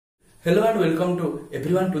Hello and welcome to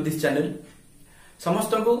everyone to this channel.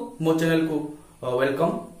 समस्त को मो चैनल को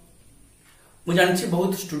वेलकम। मु जानि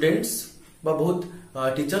बहुत स्टूडेंट्स बा बहुत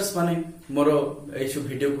टीचर्स माने मोर ए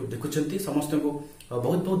वीडियो को देखुछंती, समस्त को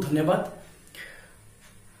बहुत बहुत धन्यवाद।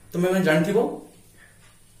 तुमे मैं जानथिबो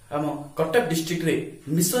हम कटक डिस्ट्रिक्ट रे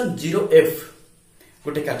मिशन 0F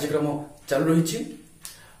गोटे कार्यक्रम चालू रही।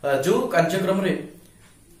 जो कार्यक्रम रे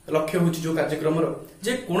लक्ष्य हूँ जो कार्यक्रम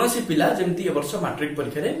जे कौन पिला जमी ए वर्ष मैट्रिक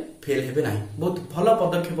परीक्षा रे फेल हेबे नाही, बहुत भल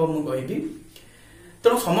पदक्षेप मु कहबी।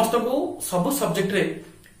 तेणु समस्त को सब सब्जेक्ट रे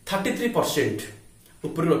 33%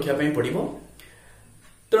 ऊपर रखा पड़ो।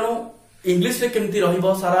 तेणु इंग्लिश रे केमती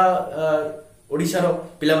रहिबो सारा ओडिशार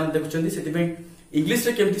पिला माने देखुचंती, सेति इंग्लिश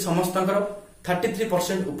रे केमती समस्त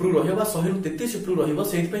 33% ऊपर रहिबा 133 ऊपर रहिबो।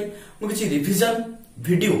 सेति पई मु किछि रिवीजन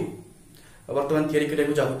वीडियो वर्तमान तैयारी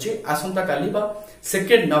करने चाहूँगी। आसंता काली बा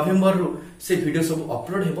 2 नवेम्बर रु से वीडियो सब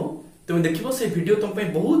अपलोड हेबो। तुम देखिबो से वीडियो तुम पे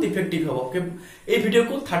बहुत इफेक्टिव हेबो। ए वीडियो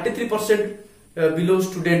को 33% बिलो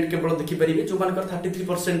स्टूडेंट केवल देखि परिबे, जो मानकर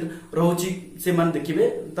 33% रहउची से मान देखिबे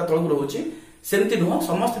ता तळगु रहउची सेमति नुह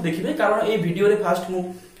समस्त देखिबे। कारण ए वीडियो रे फास्ट मु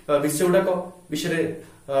विषय गुडा को विषय रे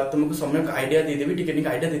तुमको सम्यक आईडिया दे देबी, टेक्निक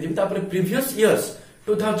आईडिया दे देबी। तापर प्रीवियस इयर्स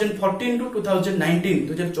 2014 टू 2019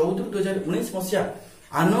 2014 2019 मसिया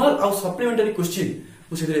एनुअल आउ सप्लीमेंटरी क्वेश्चन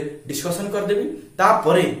मुझे डिस्कशन करदेवी।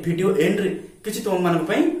 तापरे वीडियो एंड रे किछि तुम मान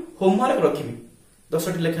होमवर्क रखिबी 10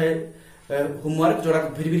 लेखाए होमवर्क जोड़ा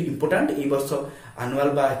वेरी वेरी इंपोर्टेंट ए वर्ष एनुअल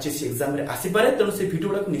बा एचएससी एग्जाम रे आसी पारे। तेणु से वीडियो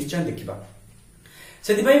गुडा निश्चय देखिबा।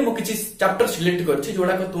 सेति पई मु किछि चैप्टर सिलेक्ट करछि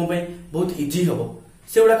जोड़ा तुम पे बहुत इजी हबो।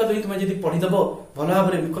 से गुडा तुम जदि पढ़ी दबो भल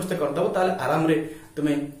भाव में मुखस्त कर दबो ताले आराम रे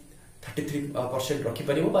तुमे 33% रखि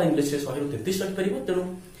परिबो बा इंग्लिश रे 133 रखि परिबो। तेणु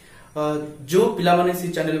जो पिला माने सी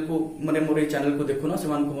चैनल को माने मोर ए चैनल को देखुना से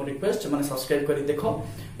मान को मोर रिक्वेस्ट माने सब्सक्राइब करी देखो,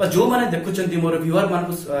 बा जो माने देखुचंती मोर व्यूअर मान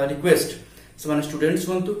को रिक्वेस्ट से माने स्टूडेंट्स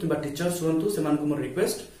होंतु किबा टीचर्स होंतु से मान को मोर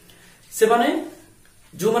रिक्वेस्ट से माने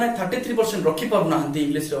जो माने 33% रखि पारु नाहंती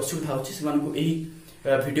इंग्लिश रे असुविधा होची से मान को एही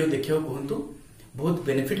वीडियो देखियो कहंतु, बहुत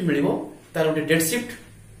बेनिफिट मिलिबो। तार ओटे डेट शिफ्ट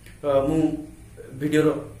मु वीडियो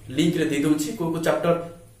रो लिंक रे दे दोछि, को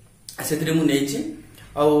चैप्टर सेतिरे मु नेछि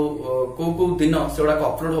को दिन से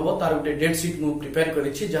अपलोड हम तार गोटे डेट सीट मु prepare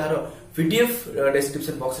करिछि jar PDF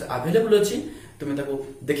description box रे अवेलेबल अछि, तुमे ताको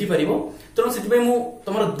देखि परिबो। तेणु सेति मु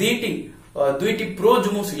तमर दुईटी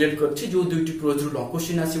प्रोज मु सिलेक्ट करछि, जो दुईटी प्रोज रु लॉन्ग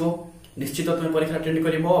क्वेश्चन आसीबो निश्चित तुमे परीक्षा अटेंड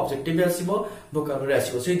करिवो, ऑब्जेक्टिव भी आसीबो, वोकैबुलरी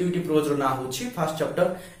आसीबो। सेही दुईटी प्रोज रो ना होछि first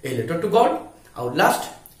chapter a letter to God और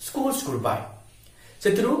लास्ट स्कूल्स गुड बाय।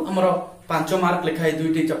 सेतिरु हमर 5 मार्क लिखाई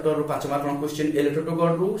दुईटी चैप्टर रु 5 mark long question a letter to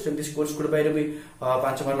God रु, सेमती स्कूल्स गुड बाय रे भी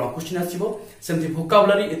 5 मार्क लॉन्ग क्वेश्चन आसीबो। सेमती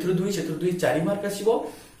वोकैबुलरी एथरु 2 सेथरु 2 4 मार्क आसीबो।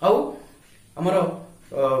 आउ हमर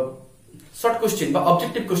शॉर्ट क्वेश्चन बा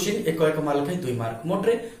ऑब्जेक्टिव क्वेश्चन 1 मार्क लिखाई 2 मार्क,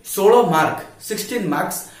 मोटरे 16 मार्क 16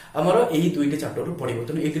 मार्क्स हमर एही दुईटी चैप्टर रु पडिबो।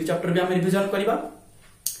 तने एही चैप्टर भी हम रिवीजन करबा।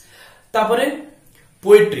 तापरे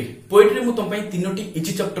पोएट्री मु तुम पई तीनोटी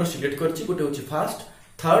इजी चैप्टर सिलेक्ट करछि, गोटे होछि फर्स्ट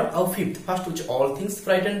थर्ड और फिफ्थ। फर्स्ट होछि all things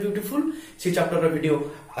bright and beautiful, से चैप्टर रो वीडियो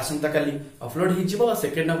आसंता काली अपलोड हि जिवो।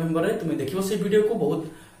 2 नवेम्बर रे तुमे देखिबो से वीडियो को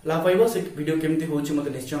बहुत लाभ पाइबो। से वीडियो केमती होछि मते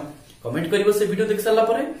निश्चय कमेंट करिवो से वीडियो देख साला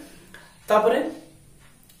परे। तापरे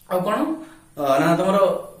आ कोन ना तमरो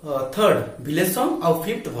थर्ड विलेज सॉन्ग और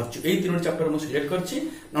फिफ्थ वर्च्यू, एई तीनोटी चैप्टर मु सिलेक्ट करछि।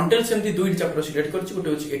 नॉन्टेल सेमती दुई चैप्टर सिलेक्ट करछि, गोटे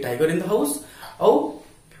होछि ए टाइगर इन द हाउस और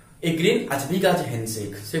ए green as big as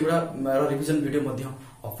handshake. से गुडा रिवीजन वीडियो मध्ये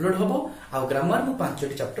अपलोड हबो। आ ग्रामर मु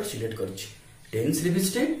 5टी चैप्टर सिलेक्ट करछि, tense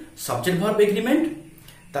revisited, subject verb agreement,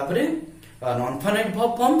 तापरे non finite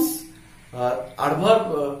verb forms, adverb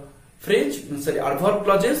phrase sorry adverb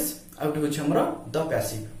clauses out होछि हमरा द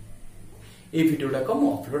पैसिव। ए वीडियोटा को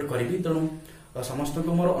मु अपलोड करबी। तेणु समस्त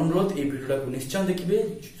को मोर अनुरोध ए वीडियोटा को निश्चय देखिबे,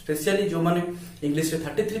 स्पेशली जो माने इंग्लिश रे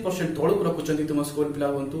 33% तळु रखुचंती, तुम स्कूल पिला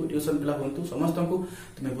होंतु ट्यूशन पिला होंतु समस्त को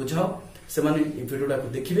तुमे बुझाओ। से माने ए वीडियोटा को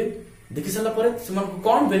देखिबे, देखि साला परे से मान को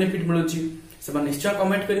कोन बेनिफिट मिलुची से मान निश्चय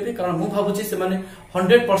कमेंट करिवे। कारण मु भाबुची से माने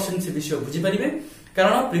 100% से विषय बुझी परिबे।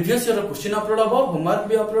 कारण प्रीवियस ईयर क्वेश्चन अपलोड हबो, होमवर्क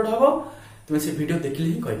भी अपलोड हबो, तुमे से वीडियो देखले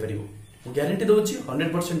ही कहि परिबो। मु गारंटी दउची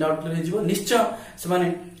 100% डाउट क्लियर हे जिवो। निश्चय से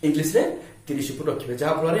माने इंग्लिश रे 30 ऊपर रखिबे,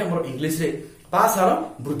 जा फल रे हमर इंग्लिश रे पास हार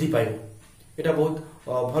वृद्धि पाइबो। एटा बहुत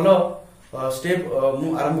भलो स्टेप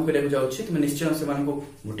मु आरंभ करैको जाउची। तुमे निश्चय से मान को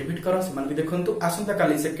मोटिवेट करो, से मान भी देखंतु। आसंता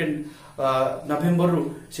काली 2 नवेम्बर रु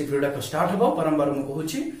से वीडियो को स्टार्ट हबो, बारंबार मु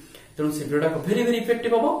कहूची। तेणु से वीडियो को वेरी वेरी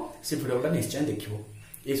इफेक्टिव हबो, से वीडियो को निश्चय देखिबो।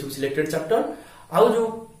 ए सब सिलेक्टेड चैप्टर आउ जो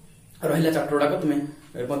रहिला चैप्टर गुडा को तुमे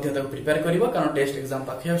मध्ये ताको प्रिपेयर करिवो। कारण टेस्ट एग्जाम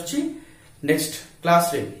पाखे आछि। नेक्स्ट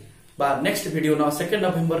क्लास रे बा नेक्स्ट वीडियो न 2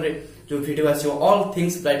 नवेम्बर रे जो video आसीबो all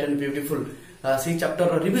things bright and beautiful से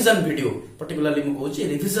चैप्टर रिवीजन वीडियो पर्टिकुलरली मु कहूची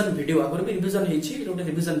रिवीजन वीडियो आगर भी रिवीजन हेची गोटे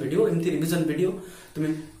रिवीजन वीडियो एमती रिवीजन वीडियो तुम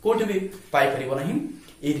कोठी भी पाई परिबो नहीं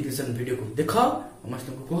ए रिवीजन वीडियो को देख मस्त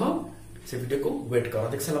तुमको कह से वीडियो को वेट कर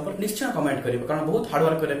देख सारा पर निश्चय कमेंट करिवो कारण बहुत हार्ड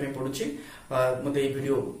वर्क करबे पडुची मते ए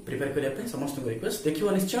वीडियो प्रिपेयर करिया पे समस्त को रिक्वेस्ट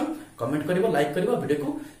देखिवो निश्चय कमेंट करिवो लाइक करिवो वीडियो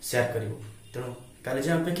को शेयर करिवो तेणु काले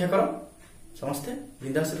जे अपेक्षा करो समस्ते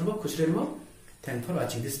बिंदास रहो खुश रहो thank for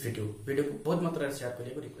watching this video को बहुत मात्रा शेयर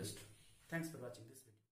करिया रिक्वेस्ट थैंक्स फॉर वाचिंग